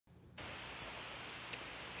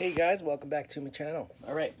Hey guys, welcome back to my channel.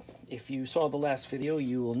 All right, if you saw the last video,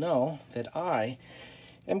 you will know that I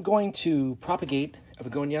am going to propagate a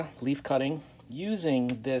begonia leaf cutting using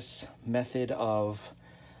this method of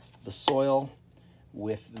the soil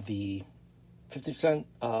with the 50%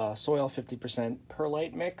 soil, 50%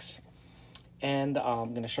 perlite mix. And I'm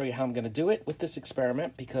going to show you how I'm going to do it with this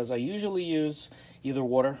experiment, because I usually use either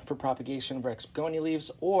water for propagation of Rex Begonia leaves,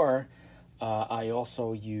 or I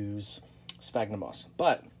also use sphagnum moss.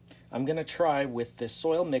 But I'm going to try with this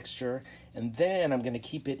soil mixture, and then I'm going to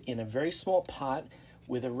keep it in a very small pot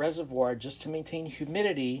with a reservoir just to maintain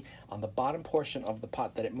humidity on the bottom portion of the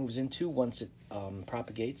pot that it moves into once it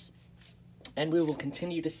propagates. And we will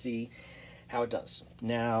continue to see how it does.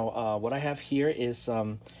 Now, what I have here is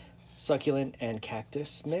some succulent and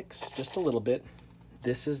cactus mix, just a little bit.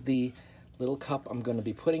 This is the little cup I'm going to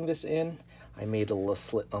be putting this in. I made a little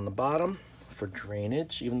slit on the bottom for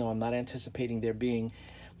drainage, even though I'm not anticipating there being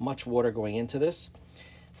much water going into this.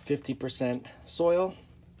 50% soil,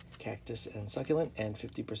 cactus and succulent, and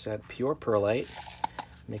 50% pure perlite.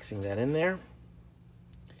 Mixing that in there.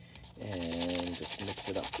 And just mix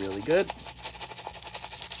it up really good.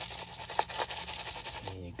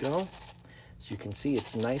 There you go. So you can see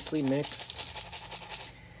it's nicely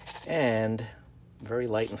mixed and very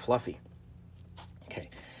light and fluffy. Okay.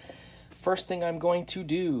 First thing I'm going to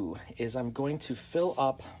do is I'm going to fill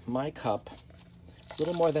up my cup a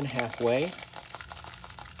little more than halfway,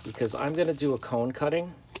 because I'm going to do a cone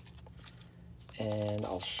cutting, and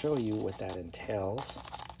I'll show you what that entails.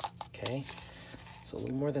 Okay, so a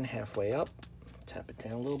little more than halfway up, tap it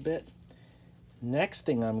down a little bit. Next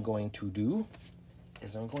thing I'm going to do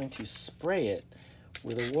is I'm going to spray it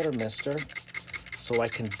with a water mister so I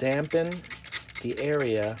can dampen the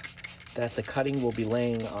area that the cutting will be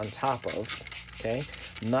laying on top of. Okay,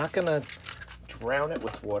 I'm not gonna drown it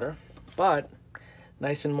with water, but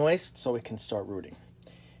nice and moist so it can start rooting.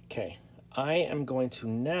 Okay, I am going to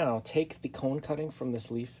now take the cone cutting from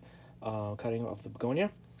this leaf cutting of the begonia,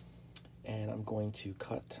 and I'm going to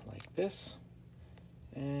cut like this,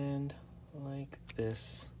 and like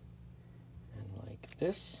this, and like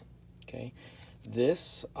this. Okay,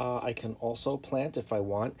 this I can also plant if I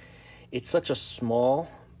want. It's such a small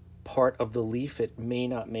part of the leaf, it may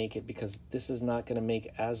not make it, because this is not going to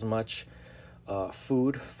make as much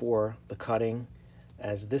food for the cutting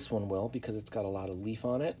as this one will, because it's got a lot of leaf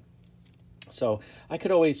on it. So I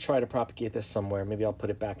could always try to propagate this somewhere. Maybe I'll put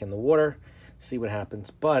it back in the water, see what happens,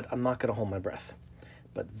 but I'm not going to hold my breath.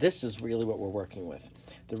 But this is really what we're working with.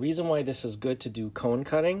 The reason why this is good to do cone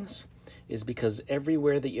cuttings is because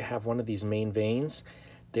everywhere that you have one of these main veins,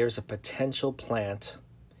 there's a potential plant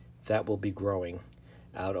that will be growing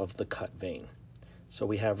out of the cut vein. So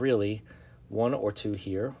we have really one or two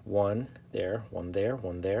here, one there, one there,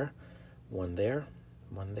 one there, one there,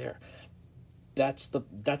 one there. That's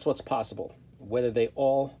what's possible. Whether they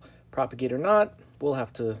all propagate or not, we'll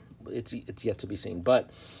have to, it's yet to be seen. But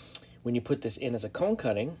when you put this in as a cone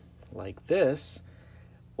cutting like this,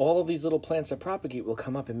 all of these little plants that propagate will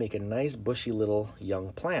come up and make a nice bushy little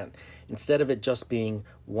young plant, instead of it just being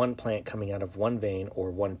one plant coming out of one vein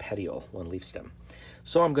or one petiole, one leaf stem.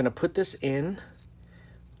 So I'm going to put this in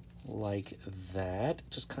like that,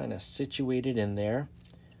 just kind of situate it in there.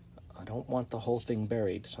 I don't want the whole thing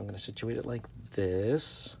buried, so I'm going to situate it like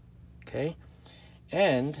this. Okay,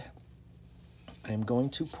 and I'm going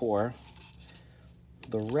to pour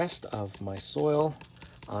the rest of my soil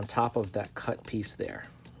on top of that cut piece there.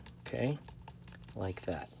 Okay, like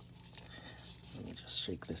that. Let me just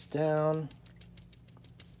shake this down.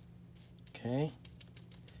 Okay,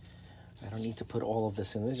 I don't need to put all of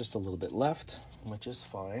this in. There's just a little bit left, which is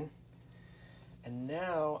fine. And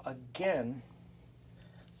now, again,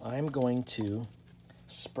 I'm going to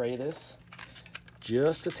spray this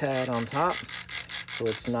just a tad on top so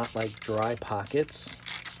it's not like dry pockets.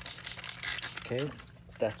 Okay,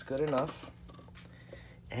 that's good enough.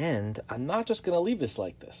 And I'm not just going to leave this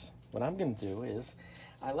like this. What I'm going to do is,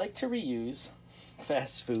 I like to reuse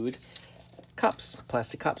fast food cups,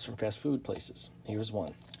 plastic cups from fast food places. Here's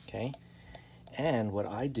one, okay? And what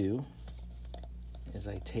I do is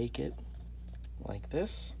I take it like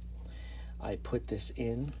this. I put this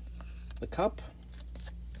in the cup,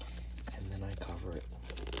 and then I cover it.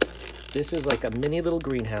 This is like a mini little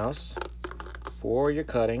greenhouse for your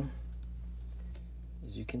cutting.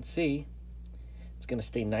 As you can see, it's going to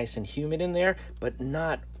stay nice and humid in there, but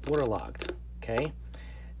not waterlogged, okay?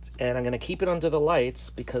 And I'm going to keep it under the lights,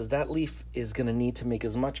 because that leaf is going to need to make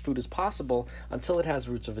as much food as possible until it has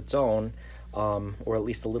roots of its own, or at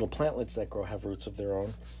least the little plantlets that grow have roots of their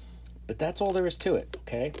own. But that's all there is to it,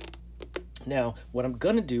 okay? Now, what I'm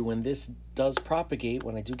gonna do when this does propagate,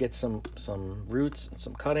 when I do get some roots and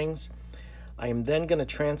some cuttings, I am then gonna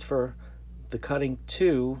transfer the cutting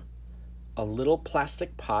to a little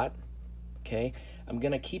plastic pot, okay? I'm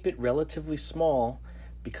gonna keep it relatively small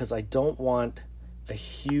because I don't want a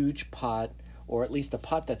huge pot, or at least a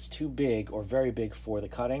pot that's too big or very big for the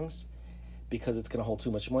cuttings, because it's gonna hold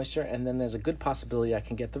too much moisture, and then there's a good possibility I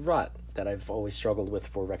can get the rot that I've always struggled with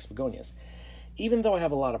for Rex Begonias. Even though I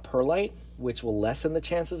have a lot of perlite, which will lessen the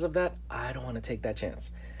chances of that, I don't want to take that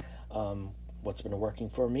chance. What's been working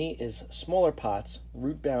for me is smaller pots,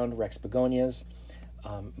 root-bound Rex Begonias,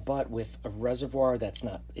 but with a reservoir that's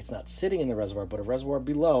not, it's not sitting in the reservoir, but a reservoir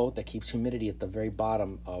below that keeps humidity at the very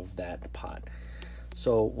bottom of that pot.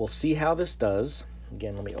 So we'll see how this does.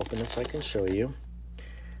 Again, let me open this so I can show you.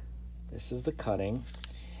 This is the cutting.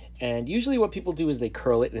 And usually what people do is they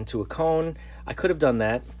curl it into a cone. I could have done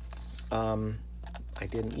that. I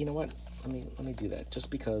didn't. You know what? Let me do that just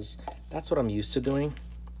because that's what I'm used to doing.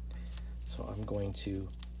 So I'm going to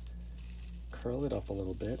curl it up a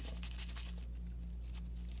little bit.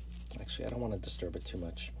 Actually, I don't want to disturb it too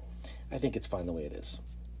much. I think it's fine the way it is.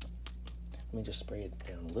 Let me just spray it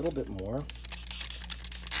down a little bit more.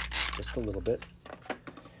 Just a little bit.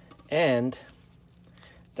 And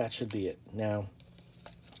that should be it. Now,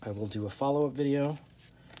 I will do a follow-up video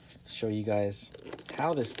to show you guys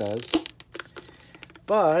how this does.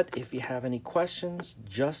 But if you have any questions,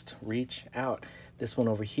 just reach out. This one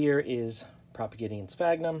over here is propagating in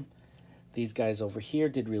sphagnum. These guys over here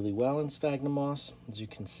did really well in sphagnum moss, as you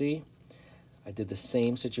can see. I did the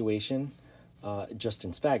same situation, just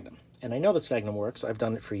in sphagnum. And I know that sphagnum works. I've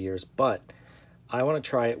done it for years, but I want to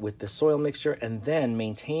try it with the soil mixture and then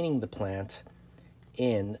maintaining the plant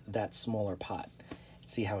in that smaller pot.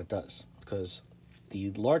 See how it does, because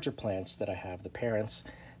the larger plants that I have, the parents,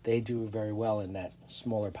 they do very well in that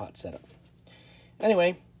smaller pot setup.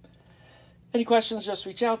 Anyway, any questions, just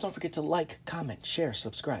reach out. Don't forget to like, comment, share,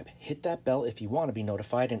 subscribe. Hit that bell if you want to be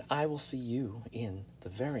notified, and I will see you in the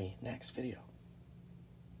very next video.